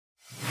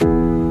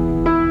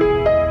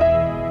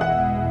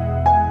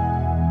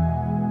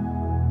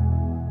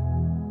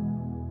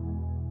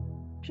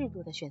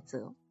的选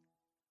择。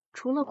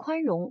除了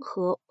宽容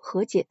和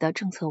和解的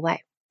政策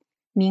外，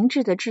明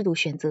智的制度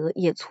选择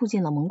也促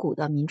进了蒙古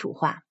的民主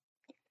化。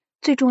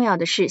最重要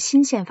的是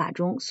新宪法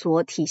中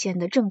所体现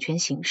的政权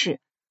形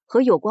式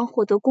和有关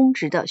获得公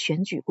职的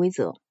选举规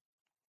则。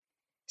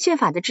宪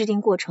法的制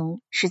定过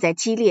程是在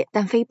激烈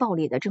但非暴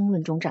力的争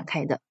论中展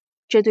开的，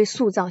这对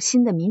塑造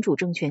新的民主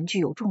政权具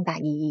有重大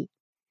意义。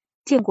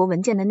建国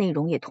文件的内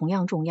容也同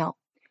样重要，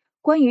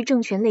关于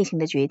政权类型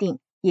的决定，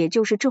也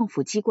就是政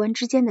府机关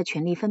之间的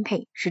权力分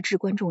配是至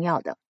关重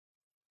要的。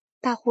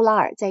大呼拉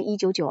尔在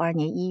1992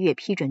年1月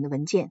批准的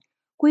文件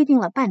规定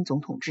了半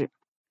总统制，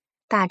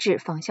大致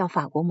仿效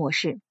法国模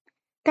式，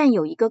但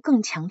有一个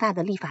更强大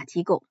的立法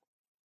机构。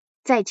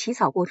在起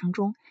草过程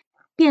中，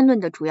辩论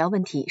的主要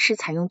问题是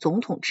采用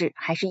总统制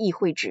还是议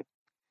会制。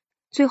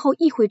最后，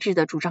议会制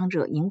的主张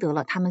者赢得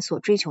了他们所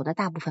追求的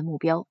大部分目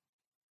标。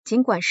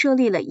尽管设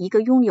立了一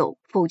个拥有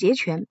否决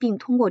权并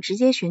通过直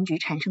接选举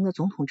产生的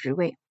总统职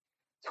位，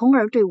从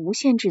而对无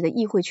限制的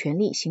议会权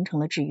力形成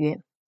了制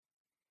约。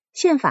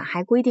宪法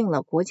还规定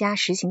了国家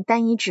实行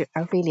单一制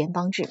而非联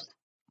邦制。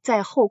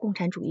在后共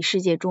产主义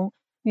世界中，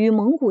与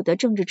蒙古的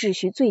政治秩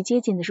序最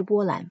接近的是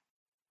波兰。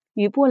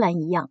与波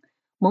兰一样，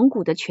蒙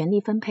古的权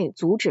力分配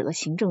阻止了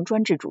行政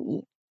专制主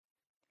义。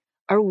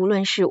而无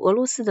论是俄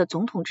罗斯的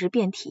总统制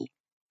变体，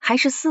还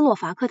是斯洛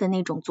伐克的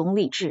那种总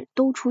理制，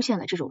都出现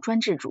了这种专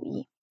制主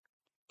义。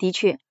的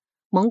确，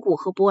蒙古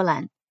和波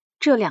兰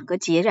这两个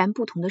截然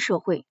不同的社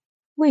会，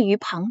位于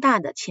庞大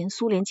的前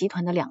苏联集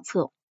团的两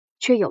侧，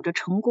却有着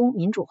成功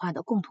民主化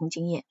的共同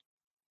经验。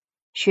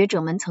学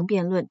者们曾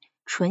辩论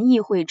纯议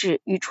会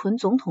制与纯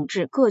总统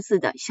制各自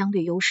的相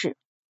对优势，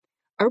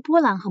而波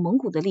兰和蒙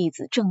古的例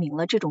子证明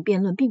了这种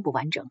辩论并不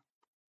完整。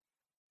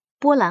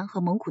波兰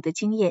和蒙古的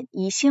经验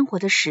以鲜活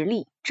的实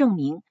例证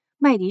明，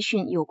麦迪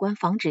逊有关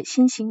防止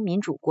新兴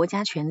民主国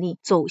家权力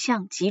走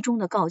向集中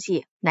的告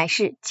诫乃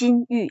是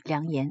金玉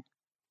良言。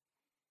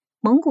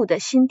蒙古的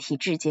新体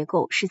制结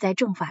构是在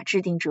政法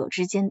制定者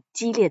之间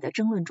激烈的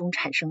争论中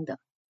产生的。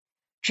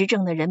执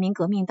政的人民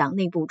革命党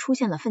内部出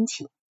现了分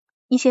歧，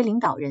一些领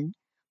导人，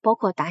包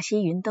括达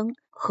西云登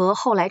和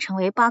后来成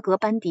为巴格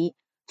班迪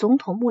总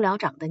统幕僚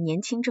长的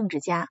年轻政治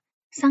家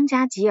桑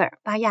加吉尔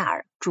巴亚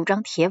尔，主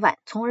张铁腕，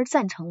从而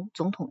赞成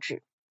总统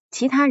制。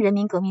其他人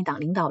民革命党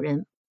领导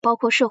人，包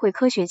括社会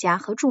科学家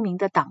和著名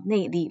的党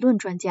内理论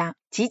专家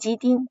吉吉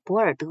丁·博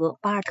尔德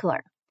巴尔特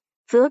尔，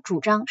则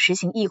主张实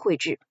行议会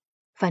制，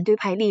反对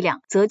派力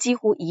量则几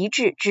乎一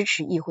致支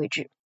持议会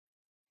制。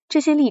这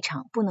些立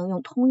场不能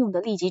用通用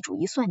的利己主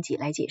义算计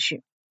来解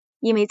释，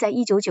因为在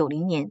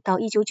1990年到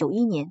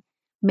1991年，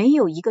没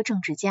有一个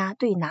政治家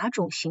对哪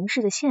种形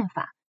式的宪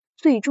法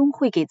最终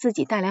会给自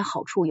己带来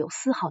好处有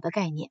丝毫的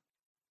概念。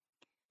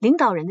领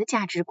导人的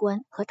价值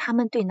观和他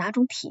们对哪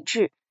种体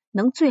制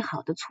能最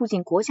好的促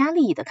进国家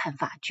利益的看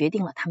法决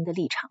定了他们的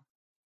立场。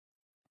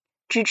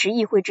支持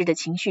议会制的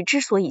情绪之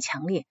所以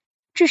强烈，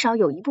至少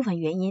有一部分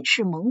原因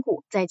是蒙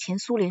古在前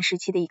苏联时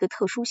期的一个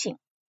特殊性。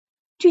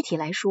具体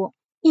来说，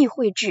议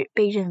会制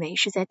被认为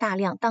是在大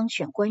量当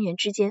选官员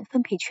之间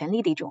分配权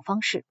力的一种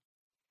方式，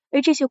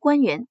而这些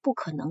官员不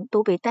可能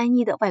都被单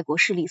一的外国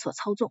势力所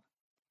操纵。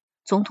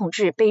总统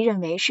制被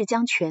认为是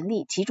将权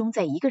力集中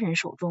在一个人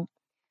手中，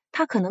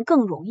他可能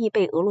更容易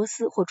被俄罗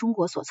斯或中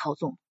国所操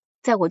纵。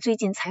在我最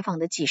近采访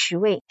的几十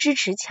位支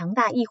持强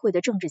大议会的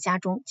政治家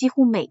中，几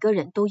乎每个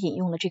人都引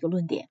用了这个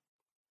论点。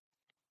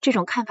这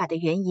种看法的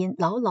原因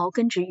牢牢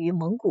根植于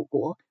蒙古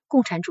国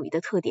共产主义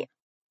的特点。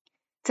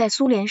在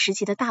苏联时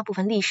期的大部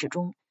分历史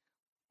中，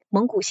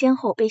蒙古先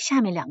后被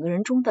下面两个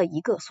人中的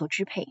一个所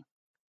支配。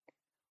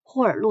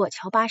霍尔洛·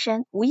乔巴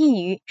山无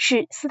异于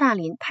是斯大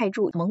林派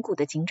驻蒙古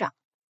的警长，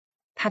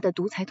他的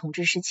独裁统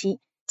治时期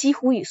几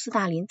乎与斯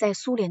大林在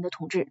苏联的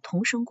统治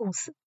同生共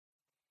死。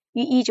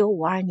于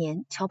1952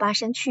年乔巴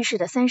山去世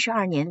的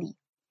32年里，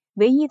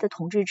唯一的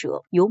统治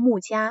者尤木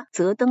加·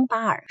泽登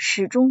巴尔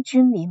始终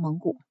君临蒙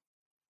古。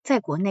在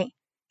国内，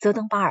泽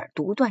登巴尔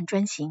独断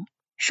专行，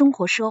生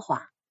活奢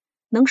华。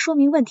能说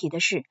明问题的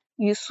是，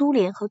与苏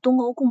联和东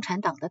欧共产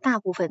党的大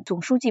部分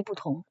总书记不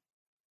同，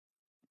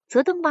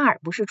泽登巴尔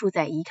不是住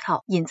在一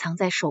套隐藏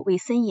在守卫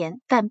森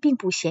严但并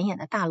不显眼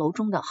的大楼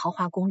中的豪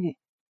华公寓，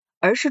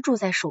而是住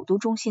在首都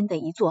中心的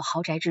一座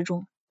豪宅之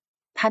中。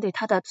他对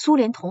他的苏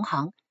联同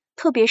行，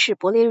特别是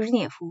勃列日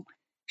涅夫，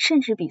甚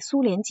至比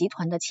苏联集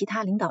团的其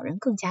他领导人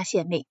更加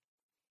献媚，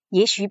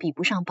也许比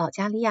不上保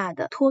加利亚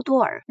的托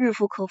多尔日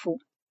夫科夫。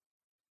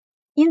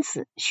因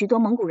此，许多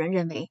蒙古人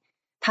认为，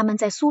他们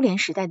在苏联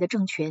时代的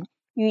政权，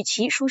与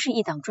其说是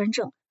一党专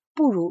政，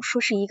不如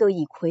说是一个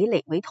以傀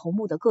儡为头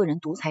目的个人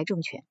独裁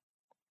政权。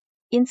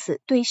因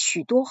此，对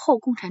许多后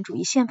共产主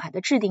义宪法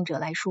的制定者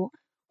来说，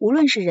无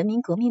论是人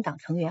民革命党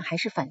成员还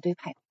是反对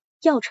派，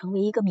要成为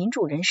一个民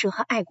主人士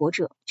和爱国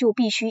者，就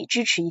必须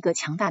支持一个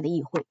强大的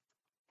议会。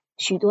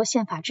许多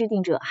宪法制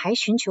定者还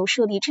寻求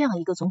设立这样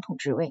一个总统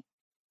职位，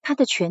他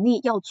的权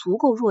力要足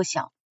够弱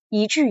小，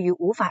以至于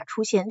无法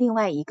出现另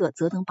外一个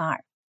泽登巴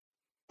尔，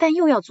但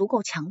又要足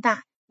够强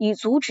大，以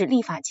阻止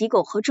立法机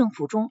构和政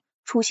府中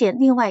出现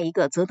另外一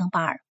个泽登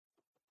巴尔。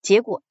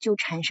结果就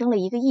产生了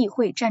一个议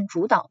会占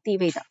主导地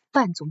位的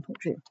半总统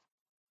制。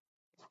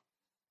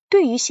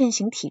对于现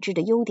行体制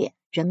的优点，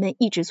人们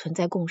一直存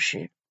在共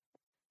识。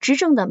执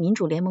政的民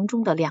主联盟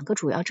中的2个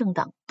主要政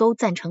党都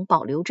赞成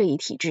保留这一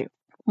体制，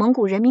蒙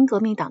古人民革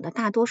命党的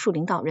大多数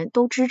领导人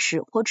都支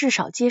持或至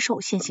少接受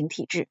现行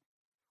体制。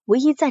唯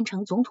一赞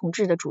成总统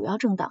制的主要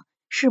政党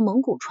是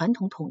蒙古传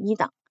统统一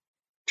党，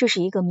这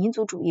是一个民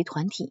族主义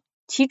团体，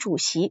其主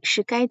席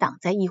是该党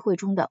在议会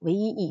中的唯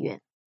一议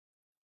员。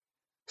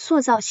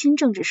塑造新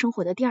政治生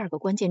活的第2个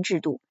关键制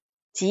度，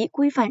即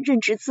规范任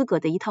职资格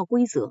的一套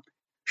规则，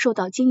受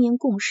到精英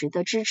共识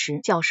的支持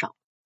较少，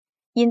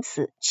因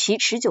此其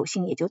持久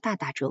性也就大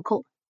打折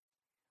扣。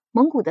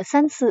蒙古的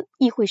3次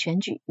议会选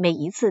举，每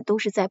一次都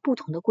是在不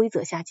同的规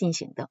则下进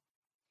行的。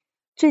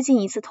最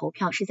近一次投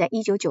票是在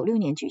1996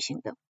年举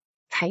行的，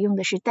采用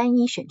的是单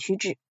一选区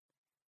制。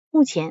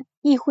目前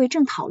议会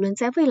正讨论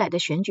在未来的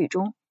选举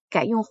中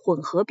改用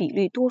混合比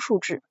率多数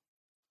制。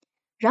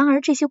然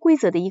而这些规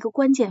则的一个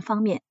关键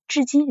方面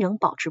至今仍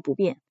保持不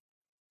变，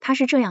它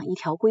是这样一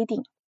条规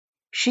定，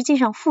实际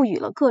上赋予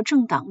了各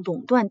政党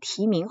垄断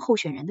提名候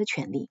选人的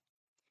权利。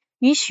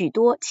与许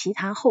多其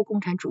他后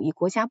共产主义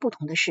国家不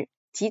同的是，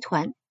集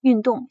团、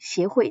运动、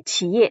协会、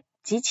企业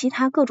及其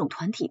他各种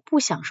团体不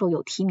享受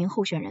有提名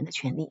候选人的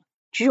权利，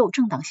只有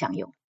政党享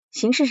有。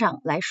形式上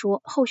来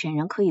说，候选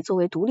人可以作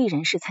为独立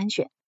人士参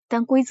选，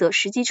但规则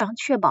实际上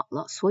确保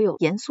了所有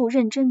严肃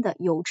认真的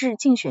有志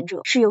竞选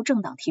者是由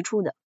政党提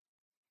出的。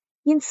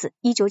因此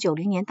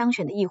1990年当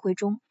选的议会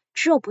中，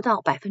只有不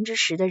到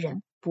 10% 的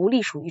人不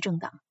隶属于政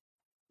党。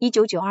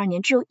1992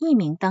年只有1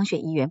名当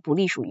选议员不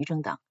隶属于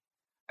政党，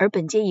而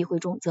本届议会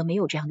中则没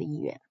有这样的议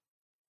员。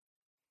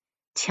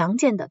强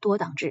健的多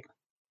党制。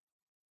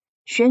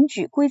选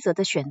举规则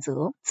的选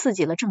择刺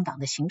激了政党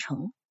的形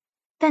成，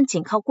但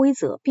仅靠规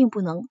则并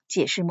不能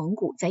解释蒙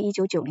古在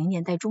1990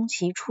年代中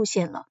期出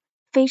现了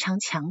非常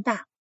强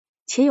大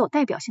且有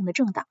代表性的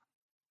政党。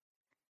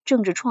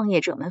政治创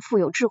业者们富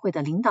有智慧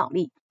的领导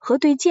力和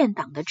对建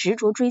党的执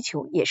着追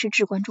求也是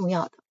至关重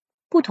要的。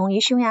不同于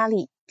匈牙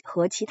利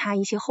和其他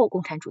一些后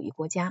共产主义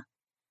国家，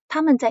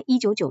他们在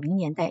1990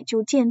年代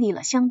就建立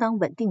了相当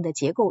稳定的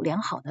结构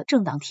良好的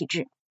政党体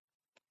制。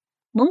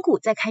蒙古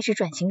在开始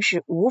转型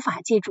时无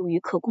法借助于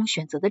可供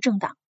选择的政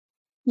党，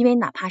因为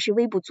哪怕是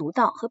微不足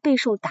道和备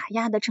受打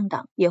压的政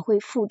党也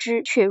会付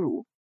之阙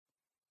如。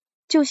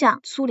就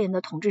像苏联的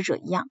统治者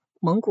一样，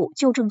蒙古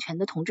旧政权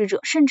的统治者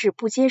甚至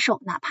不接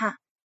受哪怕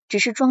只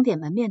是装点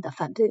门面的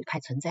反对派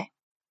存在。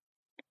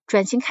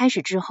转型开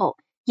始之后，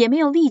也没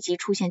有立即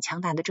出现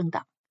强大的政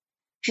党，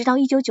直到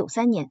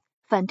1993年，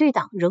反对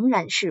党仍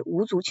然是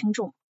无足轻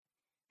重，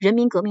人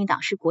民革命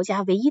党是国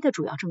家唯一的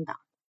主要政党。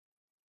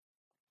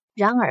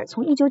然而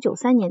从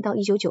1993年到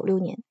1996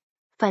年，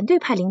反对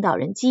派领导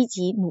人积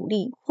极努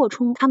力扩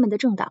充他们的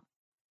政党，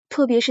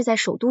特别是在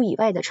首都以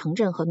外的城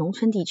镇和农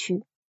村地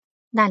区，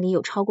那里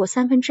有超过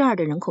2/3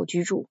的人口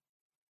居住。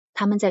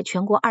他们在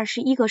全国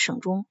21个省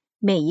中，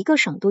每一个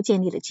省都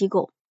建立了机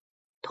构，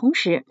同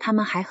时他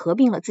们还合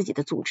并了自己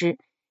的组织，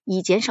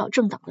以减少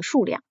政党的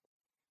数量，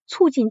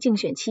促进竞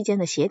选期间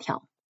的协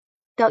调。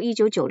到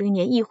1990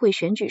年议会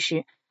选举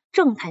时，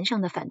政坛上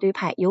的反对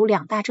派由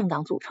2大政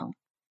党组成，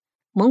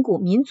蒙古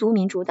民族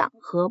民主党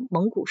和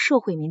蒙古社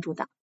会民主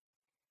党。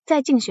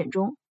在竞选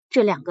中，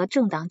这2个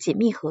政党紧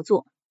密合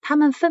作，他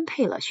们分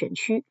配了选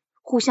区，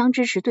互相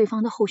支持对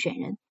方的候选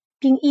人，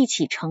并一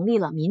起成立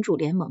了民主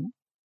联盟。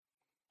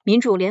民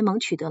主联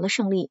盟取得了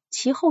胜利，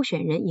其候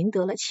选人赢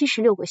得了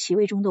76个席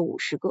位中的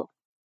50个。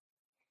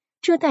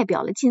这代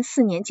表了近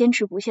4年坚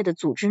持不懈的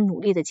组织努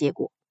力的结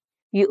果。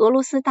与俄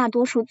罗斯大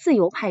多数自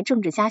由派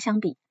政治家相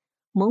比，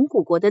蒙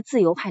古国的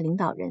自由派领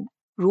导人，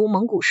如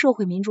蒙古社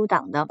会民主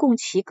党的贡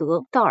齐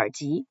格道尔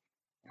吉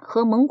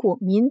和蒙古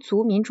民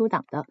族民主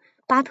党的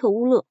巴特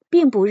乌勒，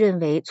并不认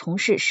为从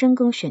事深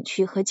耕选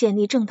区和建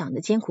立政党的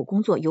艰苦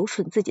工作有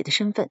损自己的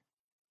身份。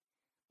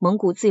蒙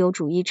古自由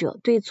主义者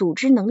对组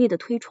织能力的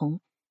推崇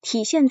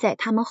体现在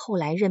他们后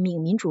来任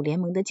命民主联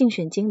盟的竞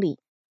选经理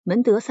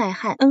门德赛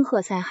汉·恩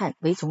赫塞汉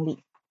为总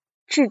理。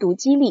制度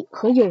激励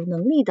和有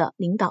能力的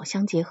领导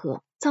相结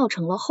合，造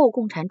成了后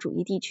共产主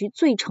义地区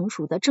最成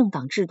熟的政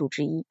党制度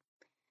之一。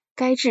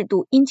该制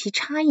度因其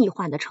差异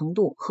化的程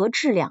度和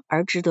质量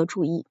而值得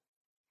注意。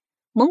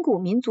蒙古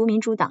民族民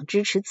主党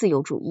支持自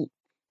由主义，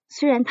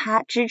虽然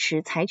它支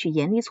持采取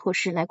严厉措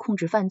施来控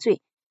制犯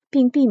罪，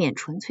并避免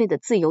纯粹的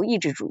自由意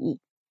志主义，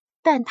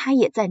但它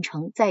也赞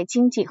成在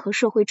经济和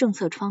社会政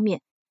策方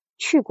面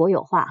去国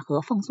有化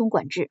和放松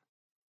管制。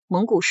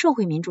蒙古社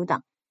会民主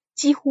党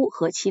几乎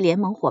和其联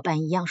盟伙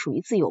伴一样属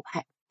于自由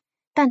派，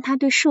但他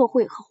对社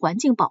会和环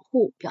境保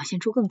护表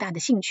现出更大的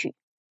兴趣。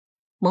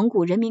蒙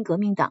古人民革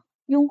命党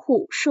拥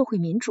护社会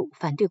民主，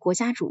反对国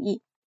家主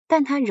义，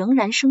但他仍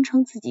然声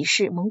称自己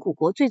是蒙古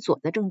国最左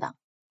的政党，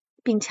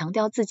并强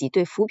调自己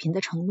对扶贫的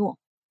承诺。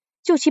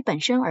就其本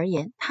身而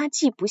言，他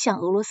既不像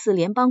俄罗斯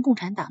联邦共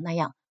产党那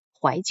样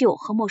怀旧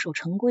和墨守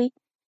成规，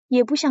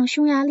也不像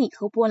匈牙利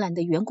和波兰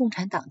的原共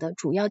产党的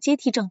主要接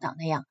替政党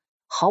那样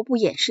毫不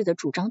掩饰地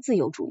主张自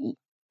由主义。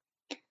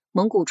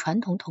蒙古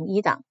传统统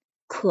一党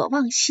渴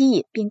望吸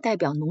引并代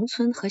表农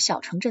村和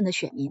小城镇的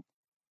选民，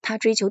他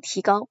追求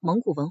提高蒙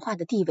古文化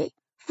的地位，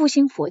复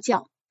兴佛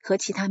教和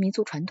其他民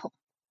族传统。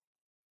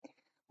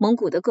蒙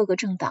古的各个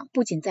政党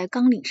不仅在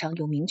纲领上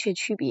有明确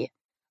区别，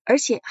而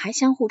且还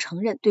相互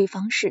承认对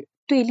方是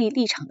对立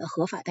立场的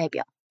合法代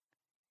表。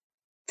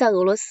在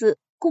俄罗斯，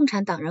共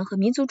产党人和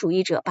民族主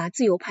义者把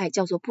自由派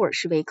叫做布尔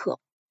什维克，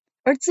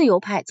而自由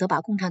派则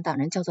把共产党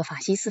人叫做法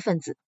西斯分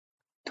子。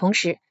同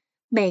时，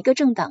每个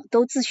政党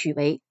都自诩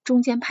为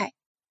中间派。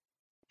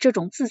这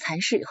种自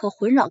残式和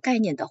混淆概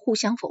念的互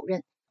相否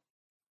认，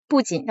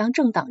不仅让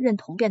政党认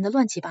同变得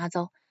乱七八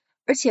糟，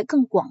而且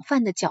更广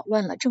泛地搅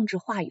乱了政治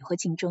话语和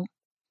竞争。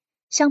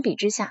相比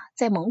之下，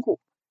在蒙古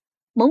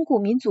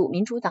民主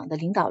民主党的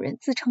领导人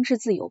自称是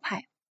自由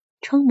派，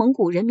称蒙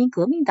古人民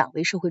革命党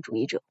为社会主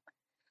义者，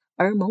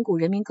而蒙古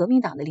人民革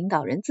命党的领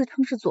导人自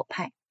称是左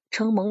派，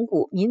称蒙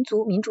古民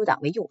族民主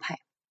党为右派。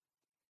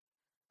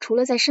除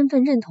了在身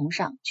份认同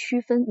上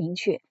区分明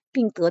确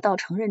并得到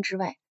承认之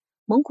外，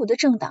蒙古的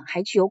政党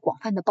还具有广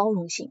泛的包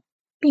容性，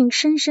并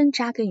深深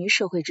扎根于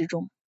社会之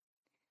中。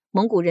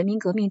蒙古人民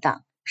革命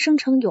党声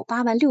称有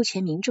8万6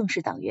千名正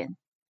式党员，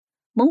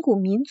蒙古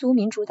民族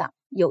民主党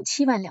有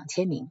7万2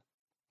千名，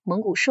蒙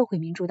古社会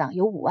民主党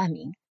有5万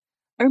名，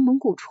而蒙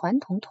古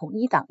传统统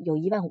一党有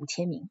1万5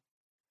千名。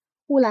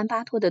乌兰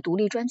巴托的独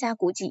立专家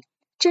估计，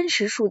真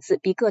实数字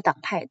比各党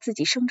派自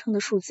己声称的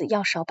数字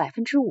要少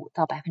 5%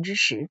 到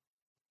 10%。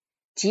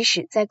即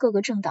使在各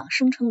个政党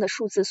声称的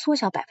数字缩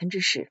小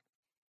 10%，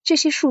这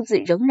些数字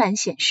仍然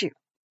显示，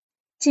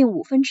近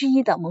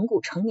1/5的蒙古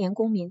成年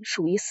公民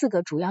属于4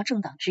个主要政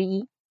党之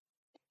一。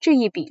这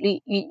一比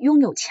例与拥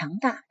有强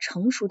大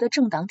成熟的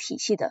政党体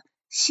系的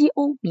西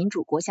欧民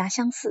主国家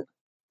相似，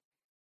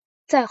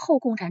在后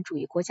共产主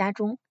义国家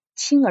中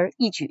轻而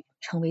易举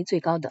成为最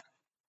高的。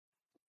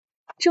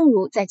正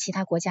如在其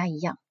他国家一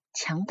样，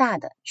强大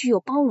的、具有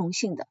包容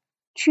性的、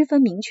区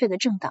分明确的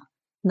政党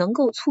能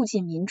够促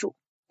进民主，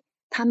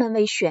他们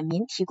为选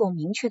民提供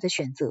明确的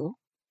选择，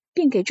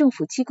并给政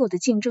府机构的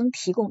竞争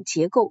提供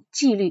结构、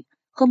纪律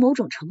和某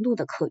种程度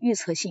的可预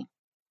测性。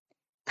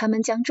他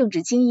们将政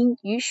治精英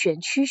与选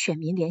区选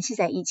民联系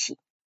在一起，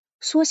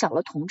缩小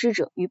了统治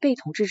者与被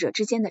统治者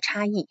之间的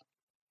差异。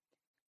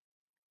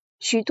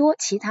许多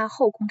其他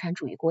后共产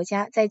主义国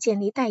家在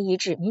建立代议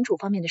制民主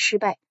方面的失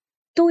败，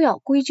都要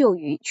归咎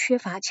于缺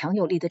乏强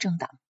有力的政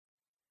党。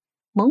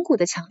蒙古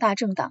的强大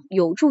政党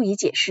有助于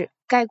解释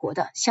该国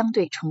的相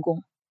对成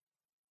功。